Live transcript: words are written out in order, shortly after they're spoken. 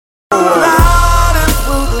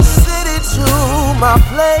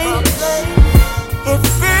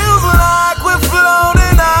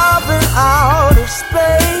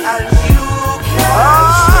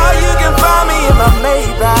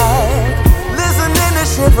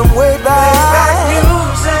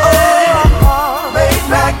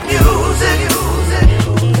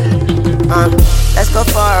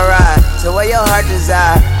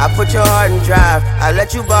I put your heart in drive, I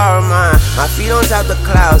let you borrow mine. My feet on top the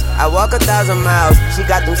clouds, I walk 1,000 miles. She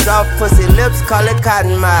got them soft pussy lips, call it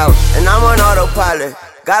cotton mouth. And I'm on autopilot,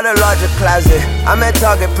 got a larger closet. I'm at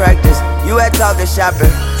Target practice, you at Target shopping.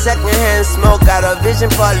 Secondhand smoke, got her vision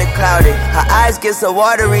partly clouded. Her eyes get so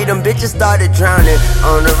watery, them bitches started drowning.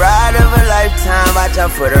 On the ride of a lifetime, watch out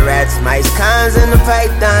for the rats, mice, cons, and the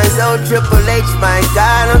pythons. Oh, Triple H, my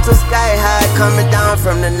God, I'm so sky high, coming down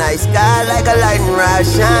from the night sky like a lightning rod,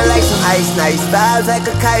 shine like some ice, nice vibes like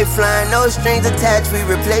a kite flying, no strings attached, we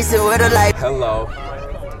replace it with a light. Hello.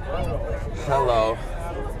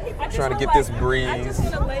 Trying to get this breeze. I'm just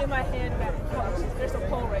gonna lay my head back. There's a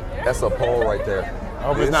pole right there. That's a pole right there. I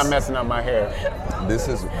hope it's not messing up my hair. This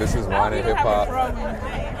is Wine and Hip Hop.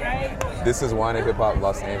 This is Wine and Hip Hop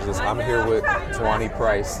Los Angeles. I'm here with Tuanni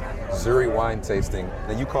Price, Zuri Wine Tasting.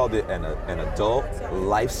 And you called it an adult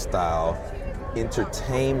lifestyle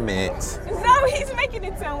entertainment. No, he's making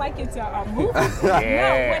it sound like it's a movie.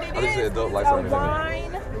 Yeah. No, what it is, adult it's lifestyle a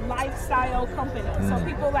wine lifestyle company. So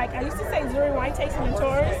people I used to say Zuri Wine Tasting and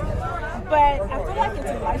Tours, but I feel like it's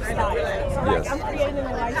a lifestyle. So I'm creating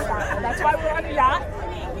a lifestyle. That's why we're on a yacht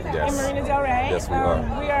in Marina Del Rey. Yes, we are.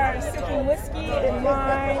 We are sipping whiskey and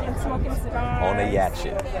wine and smoking cigars. On a yacht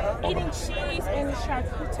shit. Eating cheese and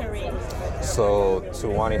charcuterie. So,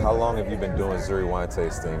 Tuanni, how long have you been doing Zuri Wine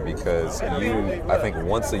Tasting? Because you, I think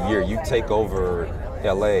once a year, you take over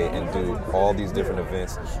LA and do all these different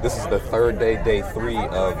events. This is the third day, day 3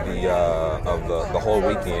 of the whole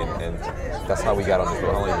weekend, and that's how we got on this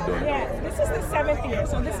road. How long have you been doing it? Yeah, this is the 7th year.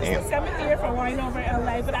 So this is the 7th year for Wine Over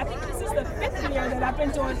LA, but I think this is the 5th year that I've been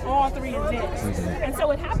doing all 3 events. And so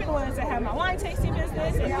what happened was I had my wine tasting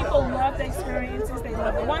business, and people love the experiences. They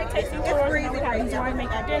love the wine tasting tours, and I would have these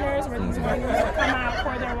winemaker dinners where these winemakers would come out,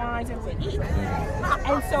 pour their wines, and we eat.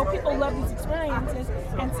 And so people love these experiences.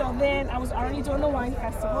 And so then I was already doing the wine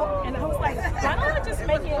festival, and I was like, why don't I just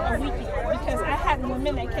make it a weekend? Because I had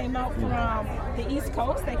women that came out from the East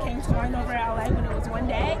Coast that came to Wine Over LA when it was one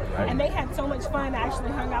day, and they had so much fun. I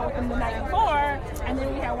actually hung out with them the night before, and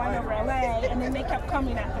then we had Wine Over LA, and then they kept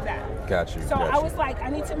coming after that. Got you. So I was like, I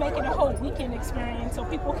need to make it a whole weekend experience so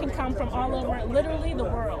people can come from all over, literally the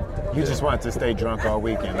world. You just wanted to stay drunk all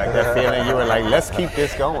weekend, like that feeling. You were like, let's keep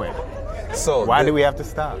this going. So why do we have to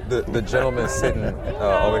stop? The gentleman sitting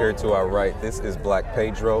over here to our right, this is Black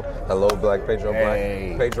Pedro. Hello, Black Pedro.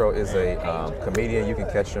 Hey. Black Pedro is a comedian. You can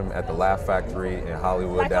catch him at the Laugh Factory in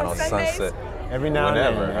Hollywood, down on Sunset. Every now and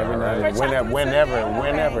then.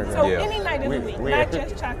 Whenever. So any night of the week, not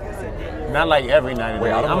just chocolate Sunday. Not like every night of the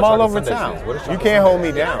week. I'm all over town. You can't hold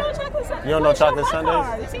me down. You don't know Chocolate Sundays?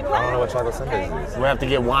 I don't know what Chocolate Sundays is. We have to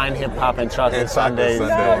get Wine, Hip Hop, and Chocolate Sundays.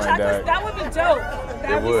 That would be dope.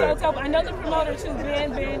 That would be so dope. I know the promoter too,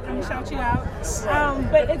 Ben. I'm gonna shout you out.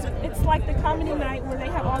 But it's like the comedy night where they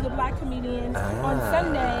have all the black comedians on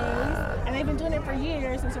Sundays, and they've been doing it for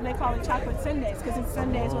years, and so they call it Chocolate Sundays because it's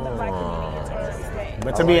Sundays when the black comedians are on stage.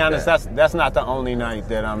 But to be honest, that's not the only night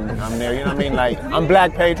that I'm there. You know what I mean? Like, I'm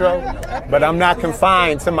Black Pedro, but I'm not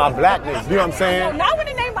confined to my blackness. You know what I'm saying? Not with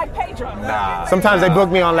a name like Pedro. Nah. Sometimes they book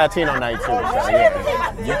me on Latino night too. So,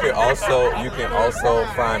 yeah. You can also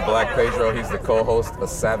find Black Pedro. He's the co-host of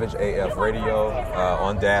Savage AF Radio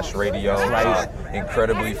on Dash Radio.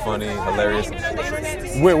 Incredibly funny, hilarious.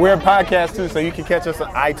 We're a podcast too, so you can catch us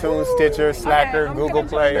on iTunes, Stitcher, Slacker, Google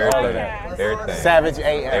Play, all of that. Everything. Savage AF.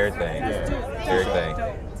 Everything.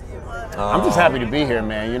 Everything. I'm just happy to be here,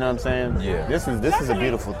 man. You know what I'm saying? Yeah. This is a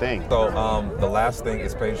beautiful thing. So the last thing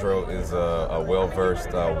is Pedro is a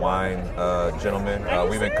well-versed wine gentleman.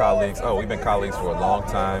 We've been colleagues. We've been colleagues for a long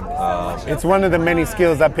time. It's one of the many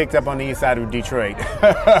skills I picked up on the east side of Detroit.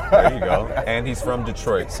 There you go. And he's from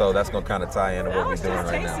Detroit, so that's gonna kind of tie into what we're doing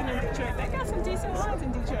right now. They got some decent wines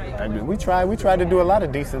in Detroit. I mean, we try to do a lot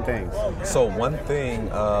of decent things. So one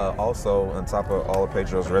thing also on top of all of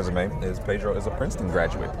Pedro's resume is Pedro is a Princeton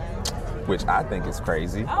graduate, which I think is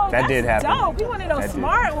crazy. Oh, that did happen. Dope. We one of those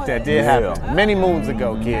smart ones. That did happen. Many moons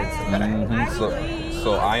ago, kids.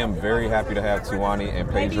 So I am very happy to have Tuanni and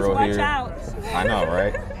Pedro here. Out. I know,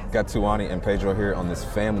 right? Got Tuanni and Pedro here on this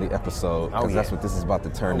family episode because that's what this is about to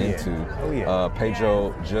turn into. Oh, yeah.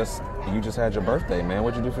 Pedro, you just had your birthday, man.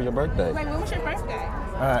 What'd you do for your birthday? Wait, when was your birthday?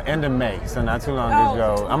 End of May, so not too long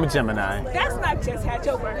ago. I'm a Gemini. That's not just had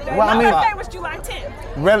your birthday. Well, My birthday was July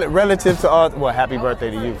 10th. Relative to all, happy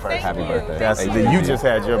birthday to you first. Happy birthday. You just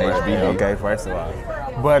had your birthday. HBD. Okay, first of all.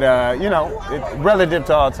 But, relative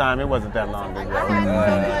to all time, it wasn't that long ago.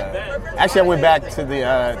 Actually, I went back to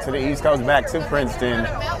the East Coast, back to Princeton.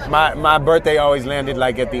 My birthday always landed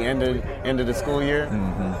like at the end of the school year.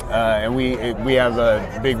 And we have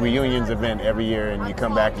a big reunions event every year, and you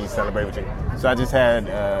come back and you celebrate with you. So I just had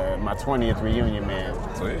my 20th reunion, man.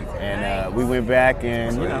 Sweet. And we went back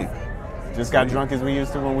and, you know, just got drunk as we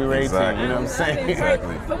used to when we were 18, you know what I'm saying?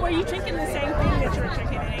 Exactly. But were you drinking the same thing that you were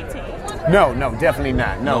drinking at 18? No, definitτι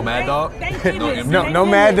not. No Mad Dog? No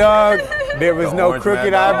Mad Dog. There was no orange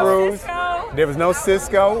Crooked Mad Dog. Eyebrows. Cisco. There was no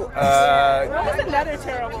Cisco. What was another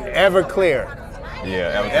terrible one? Everclear.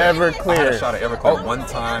 Yeah, Everclear. I had a shot of Everclear one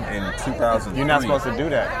time in 2003. You're not supposed to do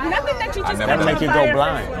that. Nothing that you just That'll make you go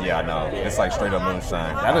blind. Yeah, I know. It's like straight up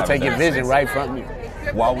moonshine. That'll take your vision right from you.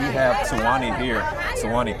 While we have Tuanni here,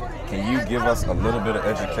 Tuanni, can you give us a little bit of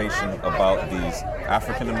education about these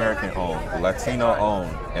African-American owned, Latino owned,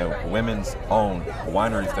 and women's owned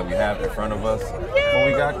wineries that we have in front of us? What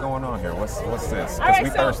we got going on here? What's this? All Because right, we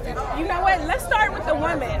so, thirsty. you know what? Let's start with the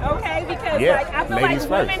women, okay? Because Yeah, like I feel ladies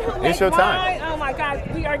like first. women who It's make your wine, time. oh my God,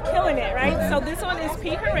 we are killing it, right? So this one is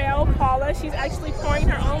P. Harrell, Paula. She's actually pouring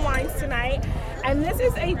her own wines tonight. And this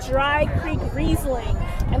is a dry creek Riesling.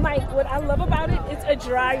 And like what I love about it, it's a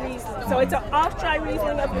dry Riesling. So it's an off-dry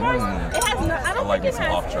Riesling. Of course, it has no, I don't I like think me it some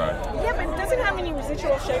has, off-dry. Yeah, but it doesn't have any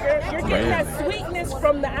residual sugar. You're getting that sweetness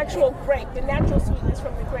from the actual grape, the natural sweetness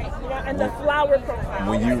from the grape, you know, and the flower profile.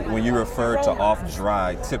 When you refer to off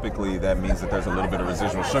dry, typically that means that there's a little bit of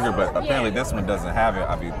residual sugar, but apparently this one doesn't have it.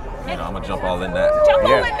 I'm gonna jump all in that. Jump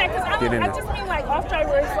Yeah. on like that, because Get in I it. just mean like off-dry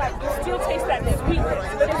where it's like, you still taste that sweetness,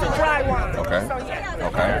 but it's a dry wine. Okay. So yeah.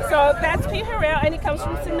 Okay. So that's P. Harrell, and it comes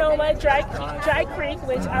from Sonoma, Dry Creek,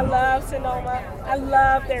 which I love Sonoma. I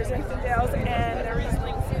love their Zinfandels and their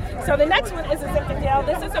Rieslings. So the next one is a Zinfandel.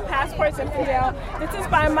 This is a Passport Zinfandel. This is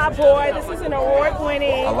by my boy. This is an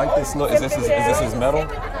award-winning. I like this look. Is this his medal?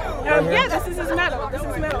 Yeah, this is his medal. This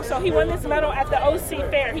is medal. So he won this medal at the OC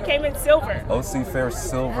Fair. He came in silver. OC Fair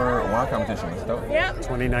Silver wine competition. It's dope. Yep.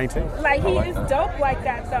 2019. Like he like is that. dope like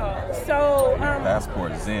that though. So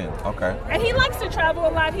Passport Zen. Okay. and he likes to travel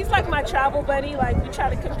a lot. He's like my travel buddy. Like we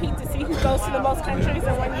try to compete to see who goes to the most countries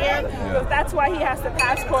in 1 year. So that's why he has the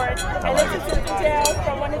passport. And it's a Zinfandel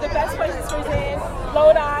from one of the best places for Zen,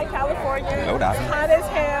 Lodi, California. Lodi. It's hot as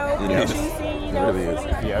hell. It is. Juicy, you It know, really is.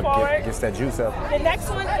 fruity, Yeah, forward. gets that juice up. The next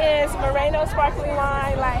one is Moreno sparkling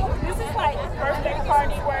wine. Like this is like birthday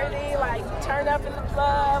party worthy. Like turn up in the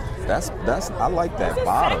club. That's I like that It's a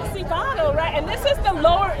bottle. sexy bottle, right? And this is the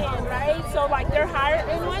lower end, right? So like their higher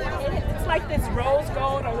end one, it's like this rose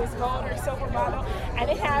gold or this gold or silver bottle, and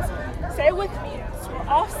it has, say it with me,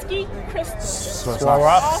 Swarovski crystal.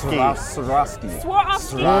 Swarovski. Swarovski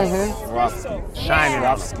crystal. Shining.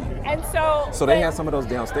 Yeah. And so They had some of those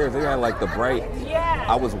downstairs. They had like the bright. yeah.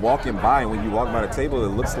 I was walking by, and when you walk by the table, it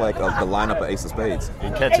looks like the lineup of Ace of Spades.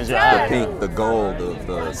 It catches your It eye. does. Pink, the gold,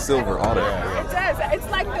 the silver, all that. It does. It's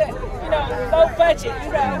like the, low budget,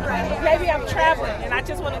 maybe I'm traveling and I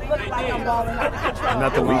just want to look like I'm balling out of control.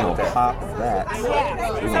 Nothing We wrong gonna with that. pop that.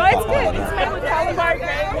 Yeah. We So gonna it's pop all good. of It's that. made with Calabar grape.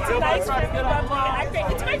 It's a nice, crispy, bubbly, and I think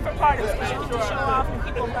it's great for parties because you can just show off and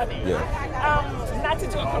people love it. Yeah. Not to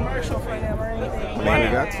do a commercial for them or anything. Man,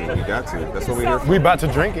 we got to. That's what we're here for. We about to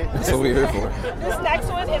drink it. That's what we're here for. This next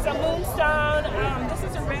one is a Moonstone. This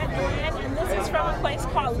is a red blend, and this is from a place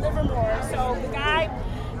called Livermore. So the guy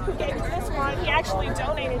who gave me this wine, he actually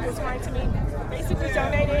donated this wine to me. Basically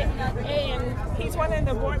donated, and he's one of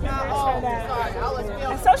the board members for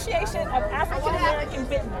the Association of African-American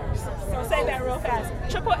Vintners. So say that real fast.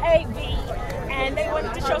 AAAV, and they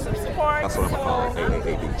wanted to show some support. That's what I'm gonna call it.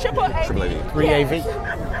 AAV. AAAV. Triple AV. 3AV.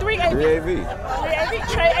 3AV. 3AV.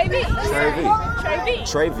 Trey AV.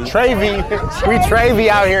 Trey V. Travy. We Travy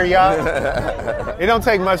out here, y'all. It don't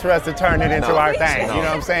take much for us to turn it into No. our thing. No. You know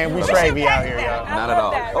what I'm saying? We We should Travy out patent here, that. y'all. I Not love at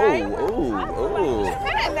all. that, right?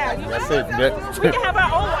 That's it. We can have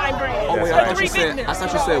our own wine brand. Oh, wait, So I thought three you said, vintners. I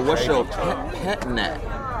thought you said, what's your pet nat?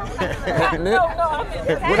 Pet No, nat?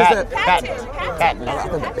 what is that?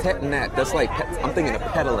 Patent. Pet nat. That's like, I'm thinking of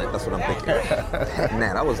petulant. That's what I'm thinking. Pet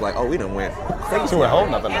nat. I was like, oh, we done went crazy. To a whole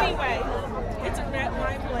nother level. Anyway, it's a red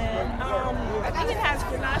wine blend. I think it has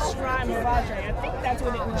Grenache, Syrah, and Mourvedre. I think that's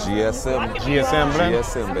what it was. GSM. I could be GSM wrong. blend?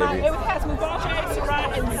 GSM, baby. It has Mourvedre,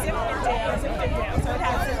 Syrah, and Zinfandel. So it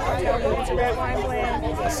has Zinfandel. It's a red wine blend.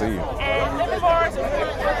 I see you. And Livermore is a good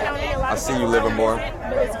county. A lot I of see people you, don't Livermore. use it,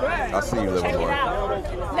 but it's good. I see you, Check Livermore. it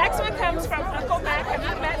out. Next one comes from Uncle Mac. Have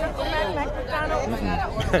you met Uncle Mac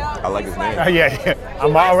McDonald? I like his name. Yeah.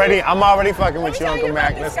 I'm already fucking with you, Let me tell Uncle you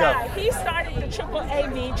Mac. about Let's this go. guy. He started the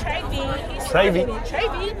AAAV, Trey V. He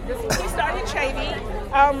started Trey V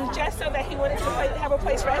just so that he wanted to have a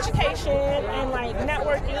place for education and like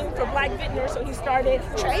networking for black vintners. So he started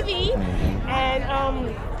Trey V, and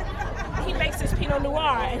he makes this Pinot Pinot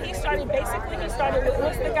Noir, and he started with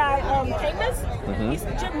what's the guy, Camus?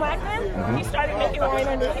 He's Jim Blackman. He started making wine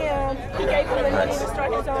under him. He gave him the money to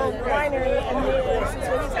start his own winery, and this is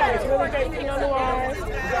what he's had. It's really great Pinot Noirs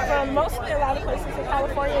from mostly a lot of places in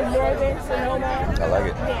California, Northern, Sonoma. I like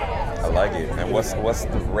it. Yeah. I like it. And what's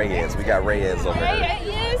the Reyes? We got Reyes over here.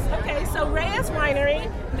 Reyes, okay, so Reyes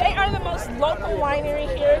Winery, they are the most local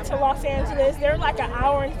winery here to Los Angeles. They're like an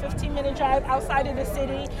hour and 15-minute drive outside of the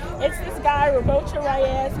city. It's this guy, Roberto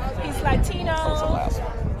Reyes. He's Latino.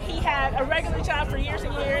 He had a regular job for years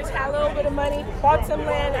and years, had a little bit of money, bought some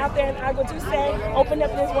land out there in Agua Dulce, opened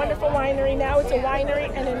up this wonderful winery. Now it's a winery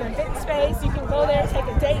and an event space. You can go there, take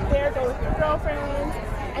a date there, go with your girlfriends,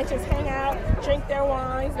 and just hang out, drink their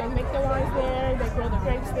wines. They make the wines there, they grow the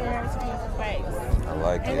grapes there. It's a beautiful place. I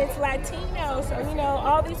like it. And it's Latino, so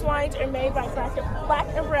all these wines are made by black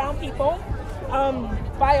and brown people,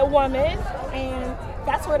 by a woman, and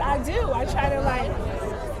that's what I do. I try to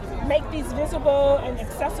make these visible and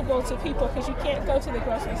accessible to people, because you can't go to the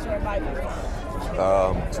grocery store and buy these wines.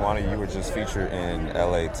 Tuanni, you were just featured in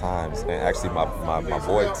LA Times, and actually my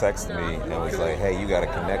boy texted me and was like, hey, you got to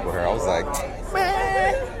connect with her. I was like,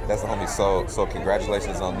 man, that's the homie. So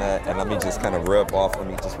congratulations on that. And let me just kind of rub off some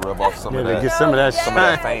of that. Get some of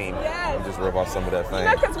that fame. Yes. Just rub off some of that fame.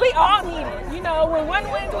 Because we all need it. When one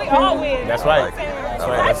wins, we all win. That's right. That's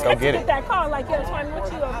right. Let's go get it. That call, like, yo, Tuanni,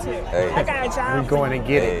 what you up to? Hey. I got a job. We're going to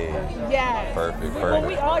get it. Yeah. Perfect. Well,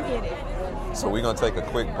 we all get it. So we're going to take a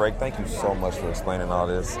quick break. Thank you so much for explaining all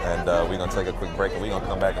this. And we're going to take a quick break, and we're going to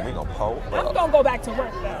come back, and we're going to pull. I'm going to go back to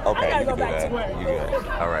work, though. Okay, I got to go back to work. You good.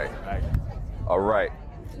 All right.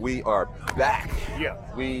 We are back. Yeah.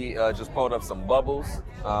 We just pulled up some bubbles.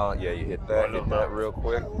 Yeah, you hit that real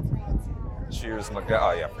quick. Cheers, my guy.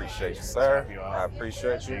 Oh, yeah, I appreciate you, sir. I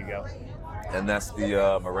appreciate you. There you go. And that's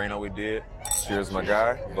the Moreno we did. Cheers, my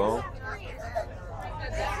guy. Boom.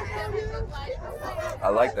 I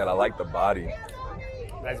like that. I like the body.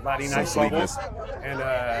 Nice body, Some nice sweetness. bubbles. And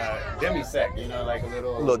demi-sec, like a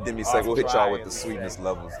little demi-sec. We'll hit y'all with the sweetness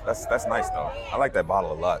levels. That's nice, though. I like that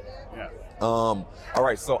bottle a lot. Yeah. All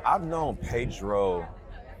right, so I've known Pedro,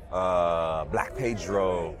 Black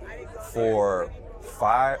Pedro, for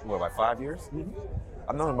 5 years? Mm-hmm.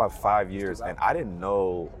 I've known him about 5 years, and I didn't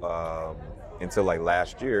know until like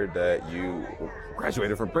last year that you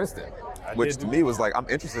graduated from Princeton, which to me was like, I'm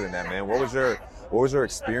interested in that, man. What was your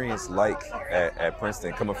experience like at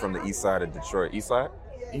Princeton, coming from the east side of Detroit? East side?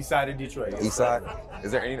 East side of Detroit. East side?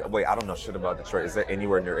 Is there any? Wait, I don't know shit about Detroit. Is there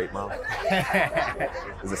anywhere near 8 Mile?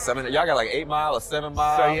 Is it 7? Y'all got like 8 Mile or 7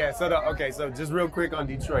 Mile? So just real quick on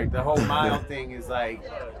Detroit, the whole mile thing is like,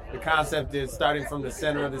 the concept is starting from the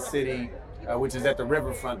center of the city, which is at the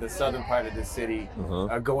riverfront, the southern part of the city,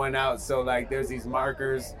 going out. So like, there's these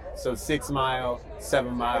markers. So 6 Mile, 7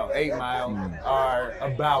 Mile, 8 Mile are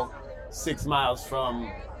about 6 miles from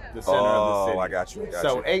the center of the city. Oh, I got you.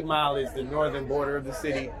 So 8 Mile is the northern border of the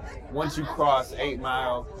city. Once you cross 8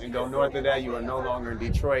 Mile and go north of that, you are no longer in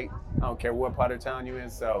Detroit. I don't care what part of town you're in.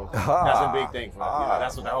 So that's a big thing for us.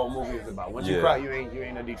 That's what the whole movie is about. Once you cross, you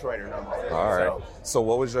ain't a Detroiter no more. All right. So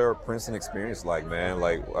what was your Princeton experience like, man?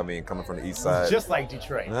 Like, I mean, coming from the east side. Just like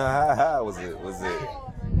Detroit. Was it?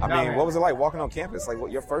 What was it like walking on campus? Like,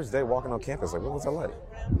 your first day walking on campus? Like, what was it like?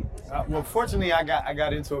 Well, fortunately, I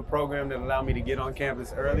got into a program that allowed me to get on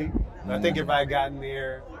campus early. I think if I had gotten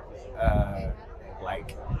there,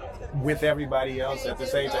 with everybody else at the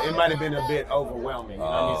same time, it might have been a bit overwhelming. So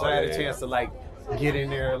I had a chance to get in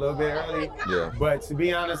there a little bit early. Yeah. But to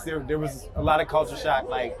be honest, there was a lot of culture shock.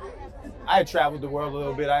 Like, I had traveled the world a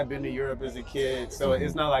little bit. I'd been to Europe as a kid, so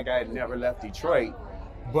it's not like I had never left Detroit.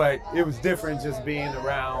 But it was different just being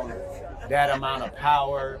around that amount of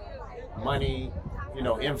power, money,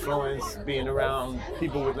 influence, being around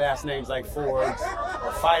people with last names like Forbes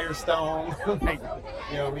or Firestone. Like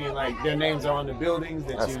their names are on the buildings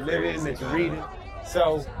that you live in, that you read in.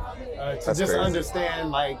 So to just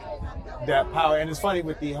understand that power, and it's funny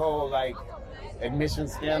with the whole admission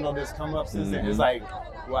scandal that's come up since then. It's like,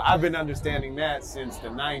 well, I've been understanding that since the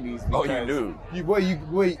 90s. Oh, you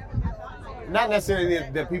knew? Not necessarily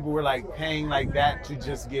that people were paying like that to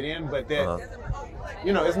just get in, but that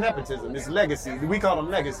it's nepotism, it's legacy. We call them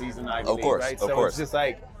legacies in Ivy League, right? So it's just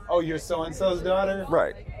like, oh, you're so-and-so's daughter?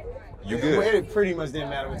 Right. You good. Well, it pretty much didn't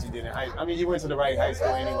matter what you did in high school. I mean, you went to the right high school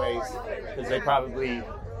anyways, because they probably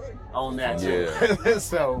own that too. Yeah.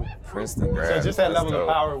 So Princeton grad. So just that level of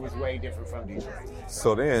power was way different from Detroit.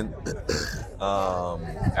 So then,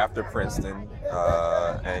 after Princeton,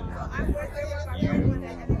 and you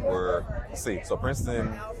were, so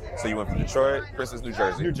Princeton, so you went from Detroit, Princeton's New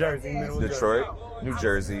Jersey. New Jersey, middle of Detroit. New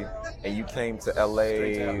Jersey, and you came to LA.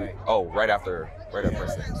 To LA. Oh, right after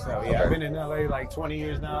Princeton. So yeah, I've been in LA like 20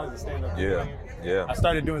 years now as a stand-up comedian. Yeah. I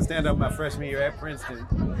started doing stand-up my freshman year at Princeton.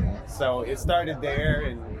 So it started there,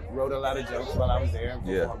 and wrote a lot of jokes while I was there. And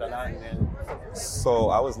performed a lot, and then. So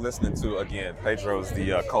I was listening to, again, Pedro's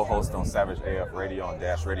the co-host on Savage AF Radio on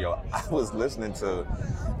Dash Radio. I was listening to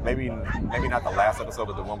maybe not the last episode,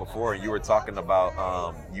 but the one before, and you were talking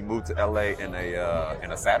about you moved to LA in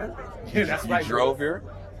a Saturn. Yeah, that's right. You drove here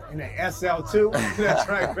in an SL2. That's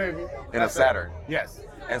right, baby. In a Saturn. Yes.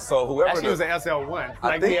 And so whoever actually it was an SL1.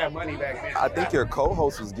 Like we had money back then. I think your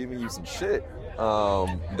co-host was giving you some shit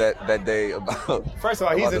that day about. First of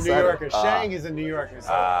all, he's a New Yorker. Shang is a New Yorker,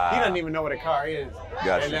 so he doesn't even know what a car is.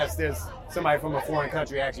 Gotcha. Unless there's somebody from a foreign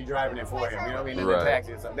country actually driving it for him. You know what I mean? In the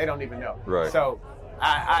taxi or something. They don't even know. Right. So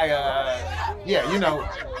yeah, you know,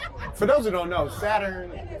 for those who don't know,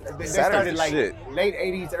 Saturn, they started like late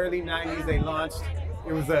 80s, early 90s. They launched.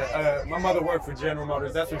 It was my mother worked for General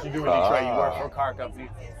Motors. That's what you do in Detroit. You work for a car company.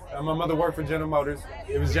 My mother worked for General Motors.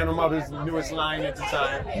 It was General Motors' newest line at the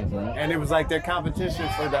time, and it was like their competition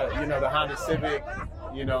for the Honda Civic,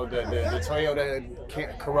 the Toyota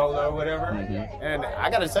Corolla or whatever. And I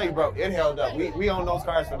got to tell you, bro, it held up. We owned those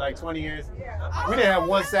cars for like 20 years. We didn't have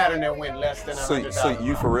one Saturn that went less than $100,000. So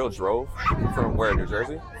you for real drove from where, New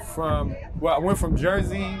Jersey? I went from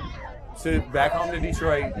Jersey to back home to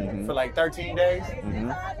Detroit for like 13 days.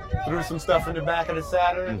 Threw some stuff in the back of the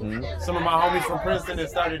Saturn. Some of my homies from Princeton that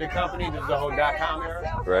started a company. This was the whole .com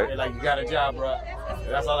era. Right. They're like, you got a job, bro.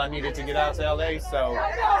 That's all I needed to get out to LA. So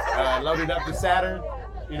loaded up the Saturn.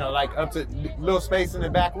 Like up to little space in the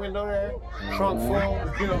back window there, trunk full.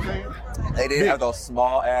 You know what I'm saying? They did have those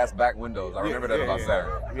small ass back windows. I remember that about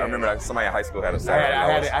Saturn. I remember that somebody in high school had a Saturn.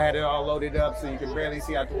 I had it all loaded up so you could barely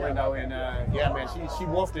see out the window. And yeah, man, she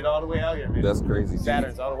wolfed it all the way out here, man. That's crazy.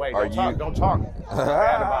 Saturns all the way. Don't talk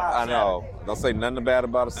bad about I know. Don't say nothing bad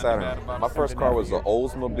about a Saturn. My first car was an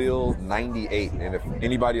Oldsmobile 98, and if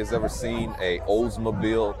anybody has ever seen a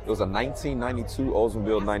Oldsmobile, it was a 1992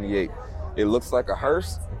 Oldsmobile 98. It looks like a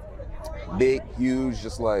hearse, big, huge,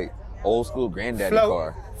 just like old school granddaddy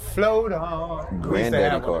car. Float on.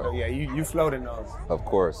 Granddaddy car. Yeah, you float in those. Of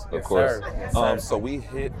course, of course. So we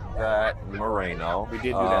hit that Moreno. We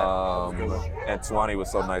did do that. And Tuanni was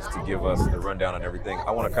so nice to give us the rundown and everything.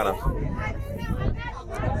 I want to kind of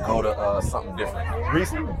go to something different.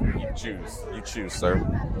 Recently? You choose, sir.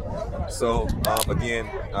 So again,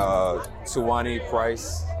 Tuanni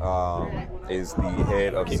Price is the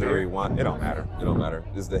head of Zuri Wine. It don't matter.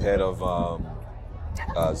 Is the head of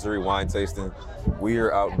Zuri Wine Tasting. We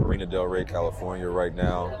are out in Marina Del Rey, California right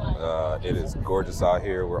now. It is gorgeous out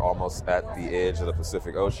here. We're almost at the edge of the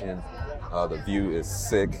Pacific Ocean. The view is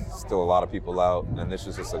sick. Still a lot of people out, and this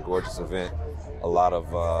is just a gorgeous event. A lot of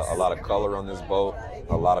color on this boat.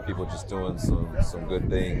 A lot of people just doing some good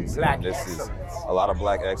things. This is a lot of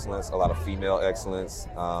black excellence, a lot of female excellence,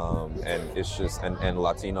 and it's just and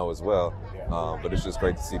Latino as well. But it's just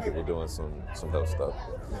great to see people doing some dope stuff.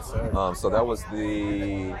 Yes, so that was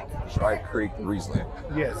the Dry Creek Riesling.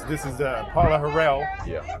 Yes, this is Paula Harrell.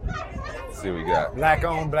 Yeah. Let's see what we got. Black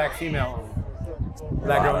owned, black female owned.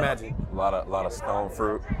 Black Girl Magic. A lot of stone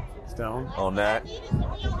fruit. Stone. On that.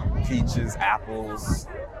 Peaches, apples.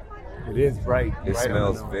 It is bright. It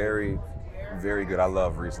smells very, very good. I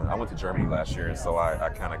love Riesling. I went to Germany last year, and so I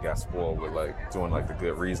kind of got spoiled with like doing like the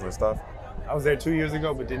good Riesling stuff. I was there 2 years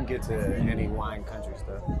ago, but didn't get to any wine country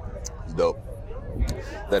stuff. It's dope.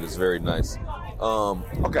 That is very nice.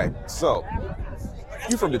 Okay, so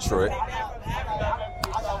you're from Detroit.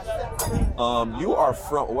 You are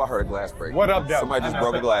from. Oh, I heard a glass break. What up, Deb? Somebody just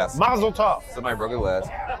broke a glass. Mazel tov. Somebody broke a glass.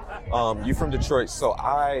 You from Detroit, so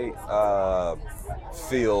I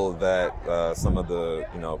feel that some of the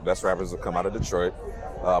best rappers have come out of Detroit.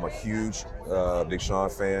 I'm a huge Big Sean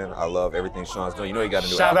fan. I love everything Sean's doing. He got a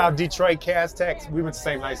new Shout album. out Detroit Cass Tech. We went to the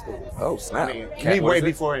same high school. Oh, snap. I mean, me way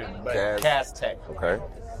before him, but Cass Tech. Okay.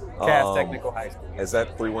 Cass Technical High School. Is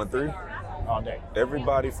that 313? All day.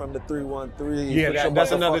 Everybody from the 313. Yeah,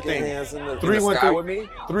 that's another thing. 313 with me?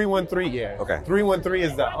 313, yeah. Okay. 313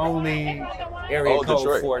 is the only area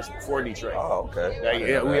code Detroit. for Detroit. Oh, okay.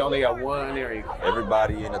 Yeah, we only got one area code.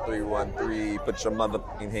 Everybody in the 313, put your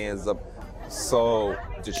motherfucking hands up. So,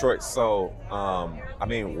 Detroit, I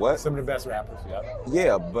mean, what? Some of the best rappers, yeah.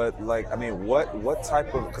 Yeah, but like, I mean, what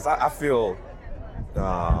type of, because I feel,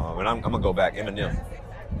 and I'm going to go back, Eminem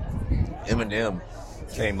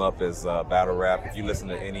came up as battle rap. If you listen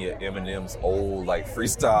to any of Eminem's old like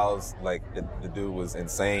freestyles, like the dude was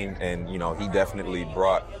insane, and he definitely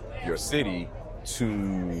brought your city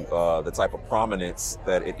to the type of prominence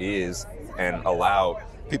that it is, and allowed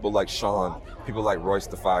people like Sean, people like Royce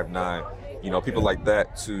the 5'9", you know, people like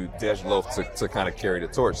that to Dej Loaf to kind of carry the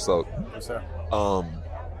torch. So,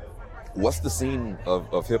 what's the scene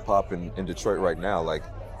of hip hop in Detroit right now? Like,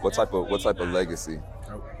 what type of legacy?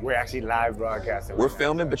 We're actually live broadcasting. We're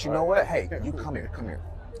filming, but you know what? Hey, you come here.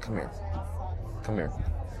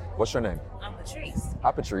 What's your name? I'm Patrice.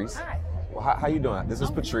 Hi, Patrice. Hi. Well, how you doing? This is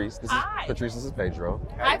Patrice. This is Patrice. This is Pedro.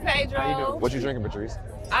 Hi, Pedro. How you doing? What you drinking, Patrice?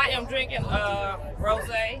 I am drinking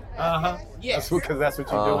rosé. Yes. Because that's what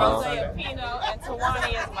you do. Rosé of Pinot, and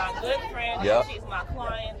Tuanni is my good friend. Yep. She's my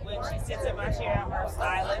client. When she sits in my chair, I'm her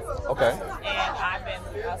stylist. Okay. And I've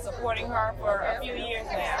been supporting her for a few years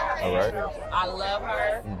now. All right. I love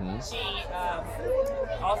her. Mm-hmm. She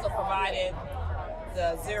also provided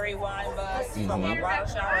the Zuri Wine Bus from my bridal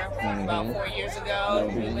shower about 4 years ago.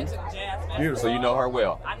 We went to the Jazz Festival. So you know her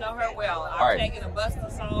well. I know her well. All I've right. taken a bus to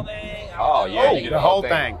Solvay. Oh yeah, you get the whole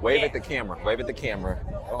thing. Wave at the camera.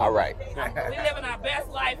 All right. We living our best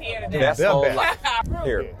life here today. Best The whole best. life.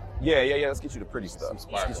 Here. Yeah. Let's get you the pretty stuff.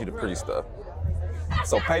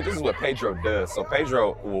 So this is what Pedro does. So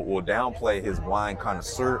Pedro will downplay his wine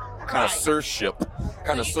connoisseurship.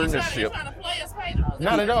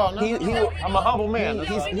 Not at all. No. I'm a humble man.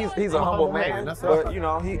 He's a humble man. That's all. But you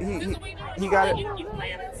know, he got it.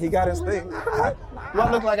 He got his thing. Do I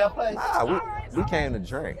look like I play? We came to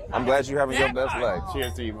drink. I'm glad you're having your best leg.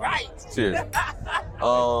 Cheers to you, man. Right. Cheers.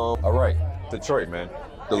 All right, Detroit, man.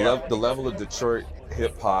 The level of Detroit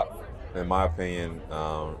hip hop, in my opinion,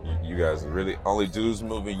 you guys are really only dudes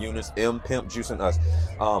moving units. Pimp juicing us.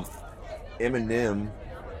 Eminem,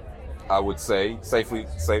 I would say safe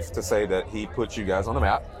to say that he put you guys on the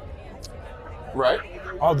map, right?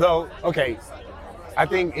 Although, okay, I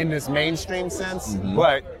think in this mainstream sense,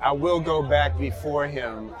 but I will go back before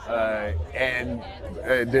him and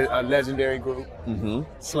a legendary group,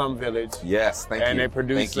 Slum Village. Yes, thank you. And their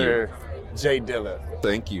producer, Jay Dilla.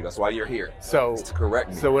 Thank you. That's why you're here. So to correct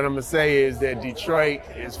me. So what I'm gonna say is that Detroit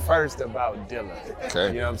is first about Dilla. Okay.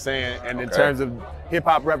 You know what I'm saying? And in terms of hip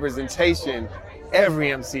hop representation,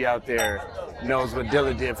 every MC out there knows what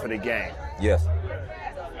Dilla did for the game. Yes.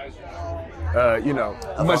 You know,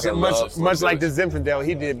 much like the Zinfandel,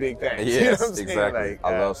 he did big things. Yes, you know what I'm saying? exactly. Like,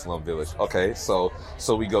 I love Slum Village. Okay, so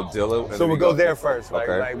we go Dilla. So we'll go there first. Like,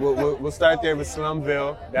 Okay. like we'll start there with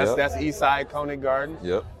Slumville. That's East Side, Conant Garden.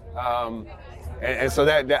 Yep. And so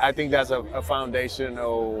that I think that's a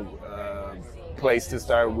foundational place to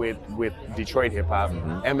start with Detroit hip hop.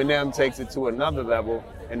 Eminem takes it to another level,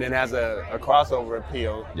 and then has a crossover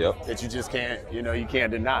appeal that you just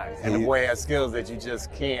can't deny. And the boy has skills that you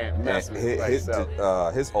just can't mess with.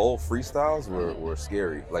 His old freestyles were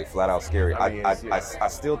scary, like flat out scary. I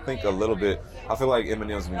still think a little bit. I feel like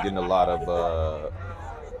Eminem's been getting a lot of.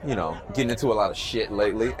 Getting into a lot of shit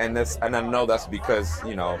lately, and I know that's because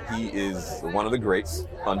he is one of the greats,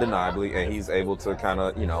 undeniably, and he's able to kind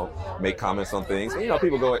of make comments on things. And,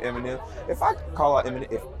 people go at Eminem. If I call out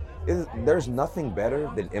Eminem, there's nothing better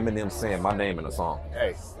than Eminem saying my name in a song.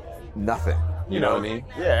 Hey, nothing. You know what I mean?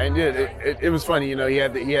 Yeah, and it was funny. He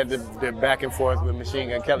had the back and forth with Machine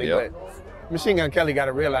Gun Kelly, but Machine Gun Kelly got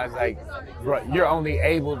to realize, like, bro, you're only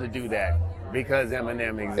able to do that because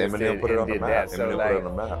Eminem existed. Eminem put it on the map. So Eminem put it on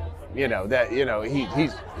the map.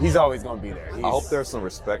 He's always gonna be there. I hope there's some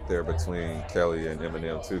respect there between Kelly and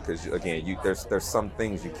Eminem too, because again, there's some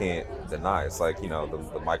things you can't deny. It's like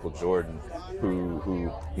the Michael Jordan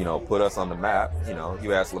who put us on the map.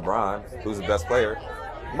 You ask LeBron who's the best player.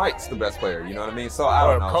 Mike's the best player, you know what I mean? So I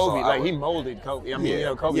don't know. Kobe, he molded Kobe. I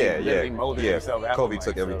mean, Kobe literally molded himself after Kobe Mike,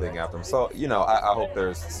 took everything after him. So, I hope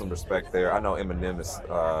there's some respect there. I know Eminem is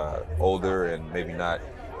older and maybe not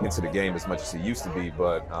into the game as much as he used to be,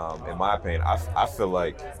 but in my opinion, I feel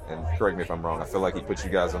like, and correct me if I'm wrong, I feel like he put you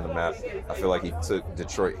guys on the map. I feel like he took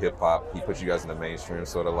Detroit hip hop, he put you guys in the mainstream,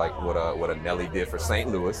 sort of like what a Nelly did for St.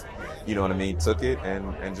 Louis. You know what I mean? Took it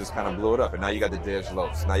and just kind of blew it up. And now you got the Dej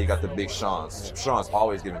Loafs. Now you got the Big Sean's. Sean's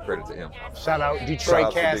always giving credit to him. Shout out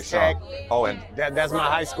Detroit Cast Tech. Oh, and that's my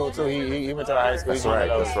high school too. He went to our high school. That's right.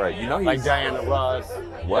 That's right. Like Diana Ross,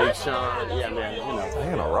 What? Big Sean. Yeah, man.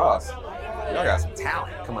 Diana Ross. Y'all got some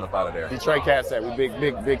talent coming up out of there. Detroit Cast Tech, we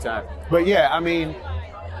big time. But yeah, I mean,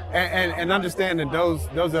 and understand that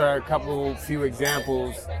those are a few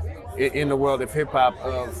examples in the world of hip hop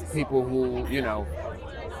of people who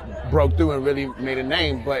broke through and really made a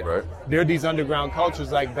name. But there are these underground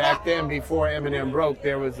cultures. Like back then, before Eminem broke,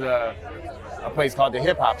 there was a place called the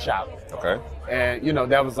Hip Hop Shop. Okay.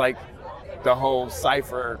 And that was like the whole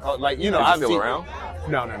cipher. Like Is it still around?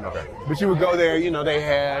 No. Okay. But you would go there, they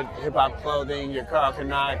had hip hop clothing, your Carl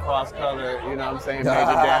Kanai, cross color, you know what I'm saying, major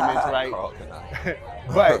damage, right? Carl Kanai.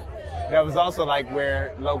 But that was also like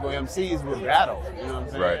where local MCs would battle, you know what I'm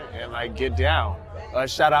saying? Right. And like get down.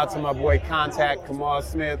 Shout out to my boy Contact, Kamal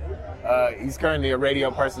Smith. He's currently a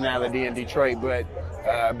radio personality in Detroit, but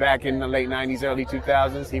back in the late 90s, early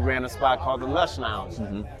 2000s, he ran a spot called the Lush Lounge.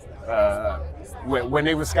 When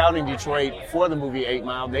they were scouting Detroit for the movie 8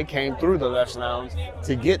 Mile, they came through the Lush Lounge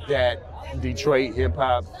to get that Detroit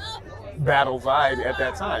hip-hop battle vibe at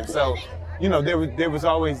that time. So, you know, there was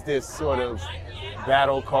always this sort of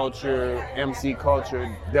battle culture, MC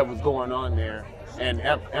culture that was going on there. And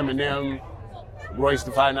Eminem, Royce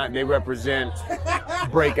the 5'9", they represent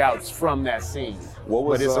breakouts from that scene.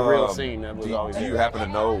 But it's a real scene that was always do you there. happen to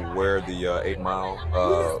know where the 8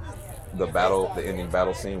 Mile, the ending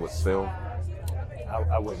battle scene was filmed?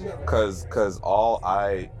 I wouldn't know. Cause all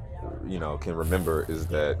I, can remember is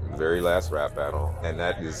that very last rap battle, and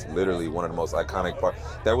that is literally one of the most iconic parts.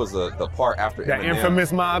 There was the part after That Eminem.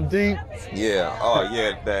 infamous Mobb Deep. Yeah. Oh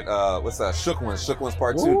yeah. That what's that? Shook Ones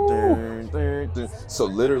Part 2. Dun, dun, dun. So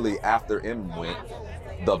literally after M went,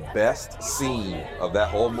 the best scene of that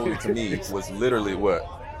whole movie to me was literally what?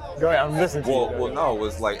 Go ahead, I'm listening to you. Well, no, it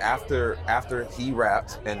was like after he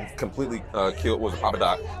rapped and completely killed Papa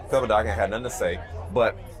Doc. Papa Doc ain't had nothing to say,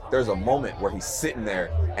 but there's a moment where he's sitting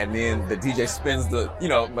there and then the DJ spins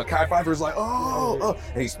Mekhi Phifer's like, oh,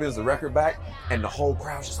 and he spins the record back and the whole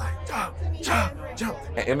crowd's just like, jump, jump, jump.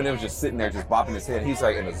 And Eminem's just sitting there just bopping his head. He's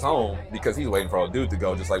like in the zone because he's waiting for a dude to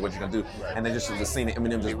go, just like, what you gonna do? And then just seeing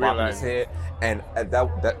Eminem just bopping his head. And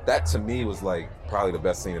that to me was like probably the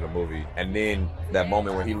best scene in the movie. And then that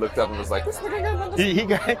moment where he looked up and was like, this nigga got nothing. He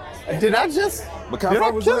got, did I just? Mekhi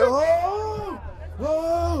Phifer was like,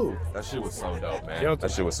 whoa! That shit was so dope, man.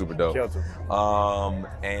 That shit was super dope.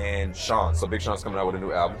 And Sean. So Big Sean's coming out with a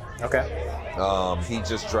new album. Okay. He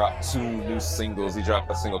just dropped 2 new singles. He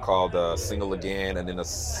dropped a single called Single Again and then a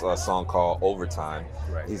song called Overtime.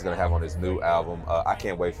 Right. He's going to have on his new album. I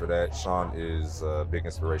can't wait for that. Sean is a big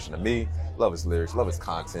inspiration to me. Love his lyrics, love his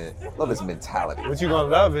content, love his mentality. What you're going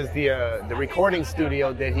to love is the recording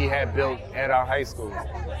studio that he had built at our high school.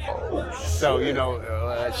 Oh, so,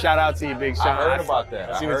 shout out to you, Big Sean. I heard about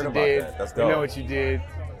that. I see what you did. That's dope. You know what you did.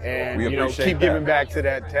 And, we keep giving back to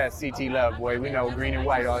that CT love, boy. We know green and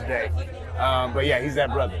white all day. But yeah, he's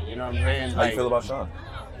that brother. You know what I'm saying? How you feel about Sean?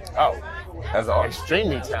 Oh, as an artist?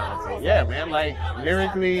 Extremely talented. Yeah, man. Like,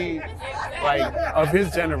 lyrically, like, of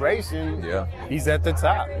his generation, he's at the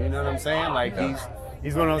top. You know what I'm saying? Like,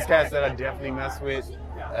 he's one of those cats that I definitely mess with.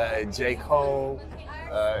 J. Cole.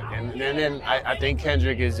 And then I think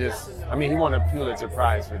Kendrick is just, he won a Pulitzer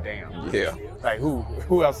Prize for Damn. Yeah. Like,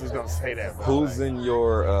 who else is going to say that, bro? Who's in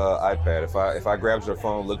your iPad? If I grabbed your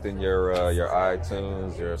phone, looked in your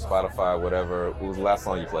iTunes, your Spotify, whatever, who was the last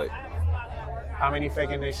song you played? How many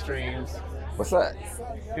faking their streams? What's that?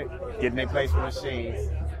 Getting their place for machines.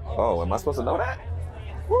 Oh, am I supposed to know that?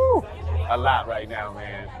 Woo! A lot right now,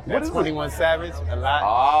 man. That's 21 Savage, a lot.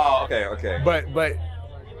 Oh, okay. But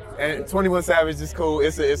and 21 Savage is cool.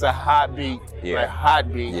 It's a hot beat. Yeah. Like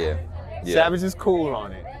hot beat. Yeah. Savage is cool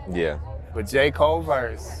on it. Yeah. But J. Cole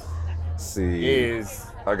verse is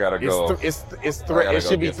I gotta go. It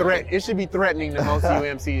should be threatening to most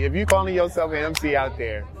UMC. If you calling yourself an MC out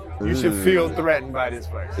there, you should feel threatened by this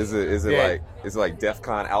verse. Is it like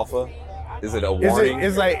DEFCON Alpha? Is it a warning?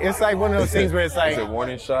 It's like one of those things where it's like, is it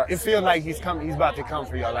warning shots? It feels like he's about to come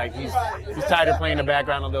for y'all. Like he's tired of playing the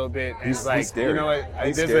background a little bit. And he's like, he's scary. You know what?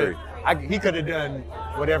 He's scary. He could have done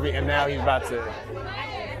whatever, and now he's about to.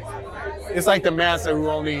 It's like the master who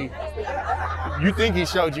only you think he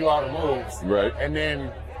showed you all the moves, right? And then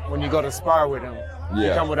when you go to spar with him,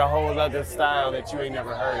 you come with a whole other style that you ain't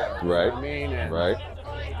never heard of. Right. You know what I mean? Right.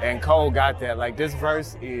 And Cole got that. Like this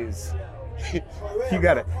verse is. You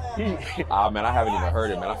gotta. Man, I haven't even heard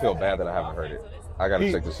it, man. I feel bad that I haven't heard it. I gotta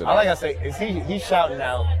check this shit out. All I gotta say is he's shouting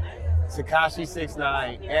out Tekashi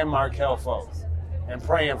 6ix9ine and Markel Fultz and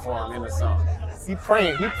praying for him in the song. He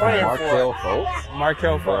praying Markel for Fultz?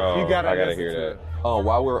 Markel Fultz. Bro, I gotta hear that.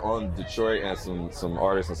 While we're on Detroit and some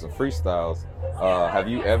artists and some freestyles, have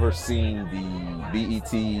you ever seen the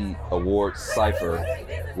BET Awards Cypher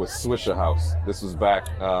with Swisher House? This was back.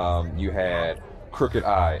 You had Crooked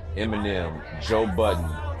Eye, Eminem, Joe Budden,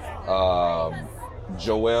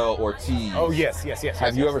 Joel Ortiz. Oh yes.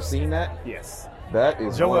 Have you ever seen that? Yes. That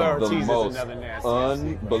is Joel one of Ortiz the most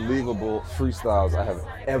unbelievable freestyles I have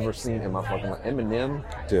ever seen in my fucking life. Eminem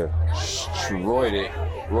destroyed it.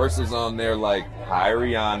 Royce was on there like, "Hi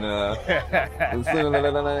Rihanna."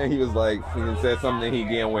 He was like, he said something. He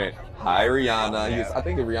again went, "Hi Rihanna." I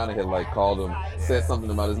think Rihanna had like called him, said something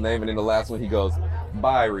about his name, and then the last one he goes,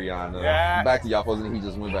 "Bye Rihanna." Yeah. Back to y'all folks, and he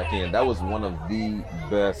just went back in. That was one of the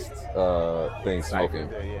best things smoking.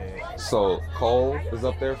 So Cole is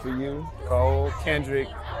up there for you. Cole, Kendrick.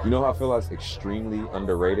 You know how I feel like it's extremely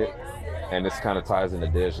underrated, and this kind of ties into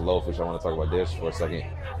Dej Loaf, which I want to talk about Dej for a second.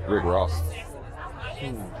 Rick Ross.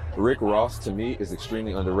 Rick Ross to me is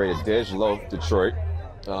extremely underrated. Dej Loaf, Detroit,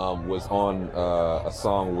 was on a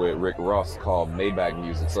song with Rick Ross called Maybach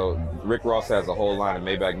Music. So Rick Ross has a whole line of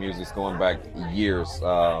Maybach Music going back years.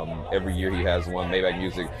 Every year he has one Maybach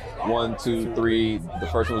Music. 1, 2, 3. The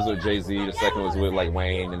first one was with Jay-Z. The second was with like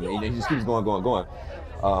Wayne, and he just keeps going.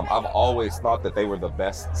 I've always thought that they were the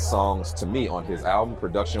best songs to me on his album,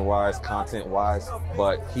 production-wise, content-wise,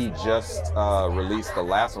 but he just released the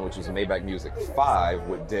last one, which was Maybach Music 5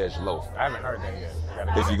 with Dej Loaf. I haven't heard that yet.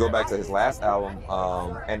 If you go back to his last album,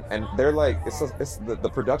 and they're like, it's the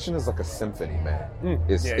production is like a symphony, man.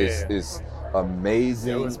 It's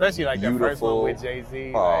amazing, especially like beautiful. The first one with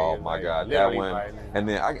Jay-Z. Oh my God, that one. And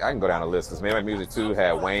then I can go down the list because Maybach Music 2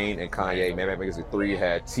 had Wayne and Kanye. Maybach Music 3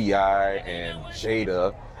 had T.I. and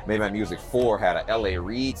Jada. Maybach Music 4 had a L.A.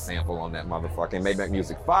 Reid sample on that motherfucker. And Maybach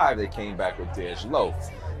Music 5, they came back with Dej Loaf.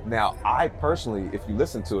 Now, I personally, if you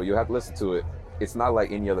listen to it, you'll have to listen to it. It's not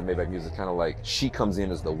like any other Maybach Music, kind of like she comes in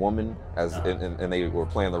as the woman, and they were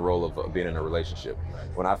playing the role of being in a relationship.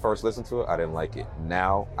 When I first listened to it, I didn't like it.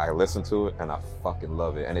 Now I listen to it and I fucking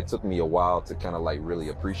love it. And it took me a while to kind of like really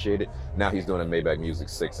appreciate it. Now he's doing a Maybach Music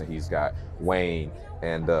 6, and he's got Wayne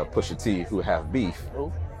and Pusha T, who have beef.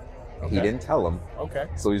 Ooh. He didn't tell them. Okay.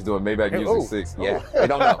 So he's doing Maybach Music 6. Yeah. They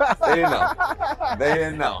don't know. They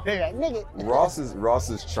didn't know. They're like, nigga. Ross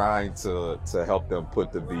is trying to help them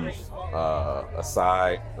put the beef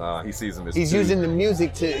aside. He sees them as He's using the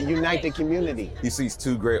music to unite the community. He sees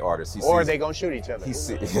two great artists. Or they gonna shoot each other. He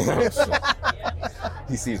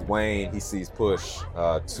sees Wayne, he sees Push,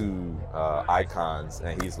 two icons,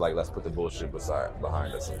 and he's like, let's put the bullshit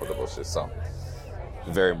behind us and put the bullshit. So,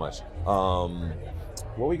 very much.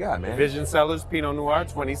 What we got, man? Vision Cellars Pinot Noir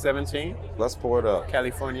 2017. Let's pour it up.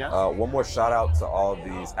 California. One more shout out to all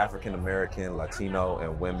these African-American, Latino,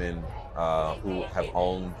 and women who have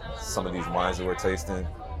owned some of these wines that we're tasting.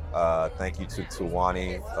 Thank you to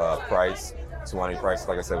Tuanni Price. Tuanni Price,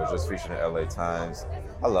 like I said, was just featured in LA Times.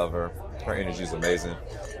 I love her. Her energy is amazing.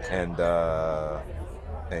 And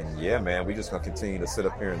yeah, man, we just gonna continue to sit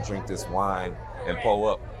up here and drink this wine and pull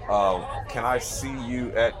up. Can I see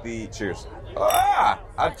you at the cheers? I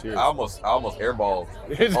almost airballed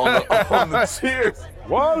on the cheers.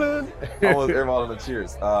 Wallin. I almost airballed on the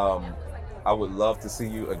cheers. I would love to see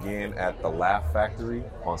you again at the Laugh Factory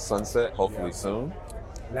on Sunset, hopefully soon.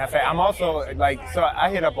 I'm also so I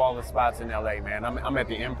hit up all the spots in LA, man. I'm at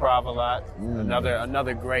the Improv a lot.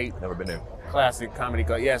 Another great, never been there, classic comedy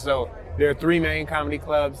club. Yeah, so there are 3 main comedy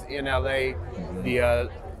clubs in LA. The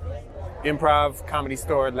Improv, Comedy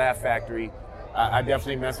Store, Laugh Factory. I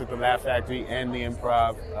definitely mess with the Laugh Factory and the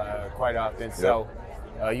Improv quite often. Yep. So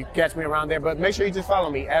you can catch me around there. But make sure you just follow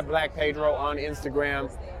me at Black Pedro on Instagram.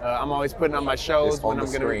 I'm always putting on my shows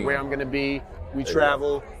where I'm gonna be. We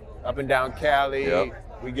travel up and down Cali.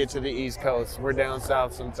 Yep. We get to the East Coast. We're down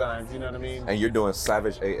south sometimes. You know what I mean? And you're doing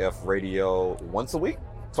Savage AF Radio once a week?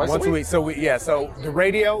 Once a week. So so the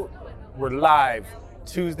radio, we're live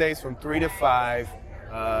Tuesdays from 3 to 5.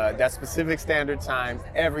 That's Pacific Standard Time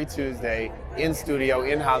every Tuesday in studio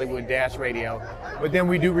in Hollywood Dash Radio. But then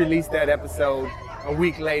we do release that episode a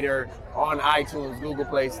week later on iTunes, Google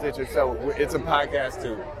Play, Stitcher. So it's a podcast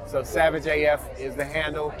too. So Savage AF is the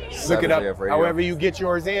handle. Look it up however you get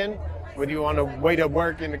yours in, whether you want to wait to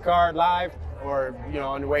work in the car live or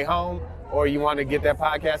on the way home, or you want to get that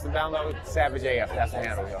podcast and download it, Savage AF. That's the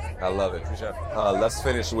handle, yo. I love it. For sure. Let's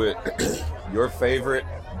finish with your favorite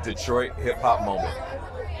Detroit hip-hop moment.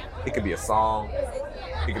 It could be a song.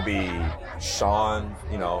 It could be Sean,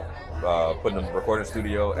 putting a recording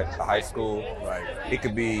studio at the high school. Right. It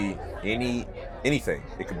could be anything.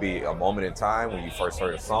 It could be a moment in time when you first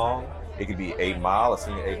heard a song. It could be 8 Mile, a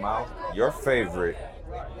singing 8 Mile. Your favorite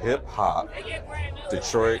hip-hop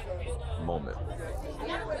Detroit moment.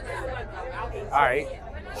 All right.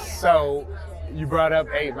 So you brought up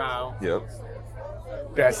 8 Mile. Yep.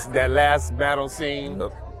 That's that last battle scene.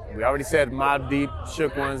 Yep. We already said Mobb Deep,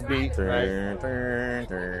 Shook One's beat, right?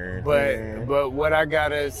 But what I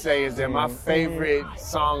gotta say is that my favorite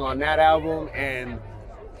song on that album, and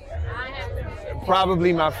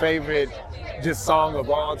probably my favorite just song of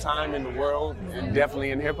all time in the world, and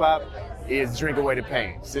definitely in hip hop, is Drink Away the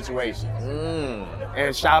Pain, Situation.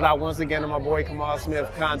 And shout out once again to my boy Kamal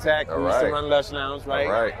Smith, Contact, who used to run Lush Lounge, right?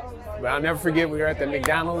 All right. But I'll never forget, we were at the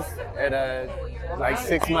McDonald's at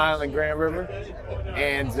 6 Mile in Grand River.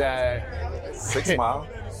 And 6 Mile?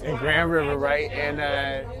 In Grand River, right? And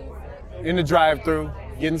in the drive-thru,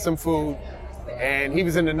 getting some food. And he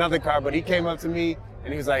was in another car, but he came up to me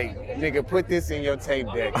and he was like, nigga, put this in your tape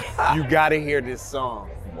deck. You gotta hear this song.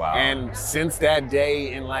 Wow. And since that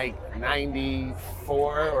day in like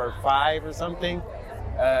 94 or 5 or something,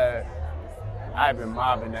 I've been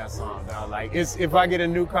mobbing that song, dog. Like, if I get a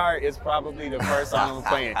new car, it's probably the first song I'm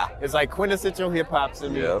playing. It's like quintessential hip hop to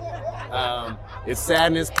me. Yep. It's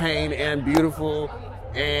sadness, pain, and beautiful,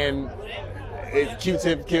 and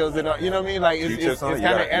Q-Tip kills it. You know what I mean? Like, it's kind of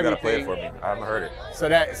everything. You gotta play it for me. I haven't heard it. So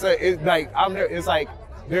it's like it's like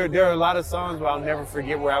there are a lot of songs where I'll never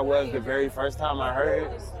forget where I was the very first time I heard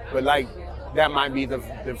it, but like that might be the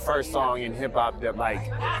first song in hip hop that like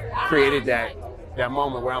created that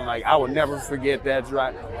moment where I'm like, I will never forget that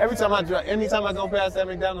drop. Anytime I go past that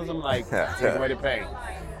McDonald's, I'm like, take away the pain.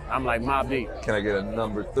 I'm like, Mobb Deep. Can I get a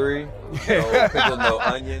number 3? No pickle, no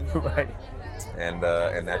onion. Right. And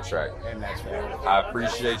that track. And that track. I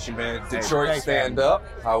appreciate you, man. Detroit, thanks, stand man. up.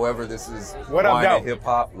 However, this is What up, Wine though? and Hip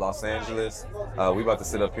Hop, Los Angeles. We about to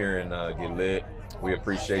sit up here and get lit. We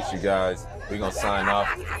appreciate you guys. We're going to sign off.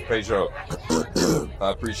 Pedro,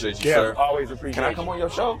 I appreciate you, sir. Always appreciate Can I come on your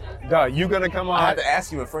show? Dog, you gonna come on? I had to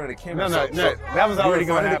ask you in front of the camera. No, that was already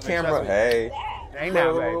going gonna to the happen. camera. Hey. Ain't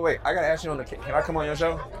now, Wait. I got to ask you on the camera. Can I come on your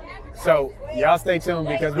show? So, y'all stay tuned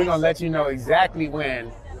because we're gonna let you know exactly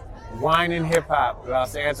when Wine and Hip Hop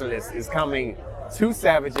Los Angeles is coming to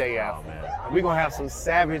Savage AF. Oh, man. We're gonna have some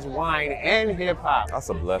savage wine and hip hop That's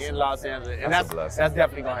a blessing. in Los Angeles. And That's a blessing. that's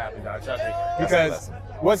definitely gonna happen, dog. Trust me. That's a Because blessing.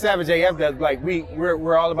 what Savage AF does, like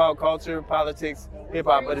we're all about culture, politics, hip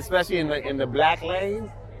hop, but especially in the black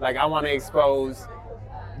lane, like I wanna expose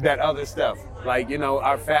that other stuff. Like, you know,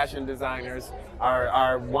 our fashion designers,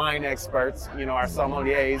 our wine experts, you know, our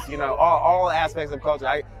sommeliers, you know, all aspects of culture.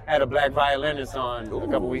 I had a black violinist on a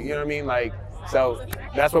couple weeks, you know what I mean? Like, so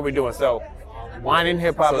that's what we're doing. So Wine and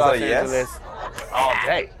Hip Hop So is Los that a yes? Angeles all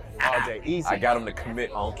day, easy. I got him to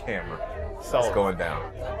commit on camera. So It's going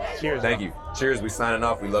down. cheers. Thank you. Cheers. We signing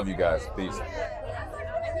off. We love you guys. Peace.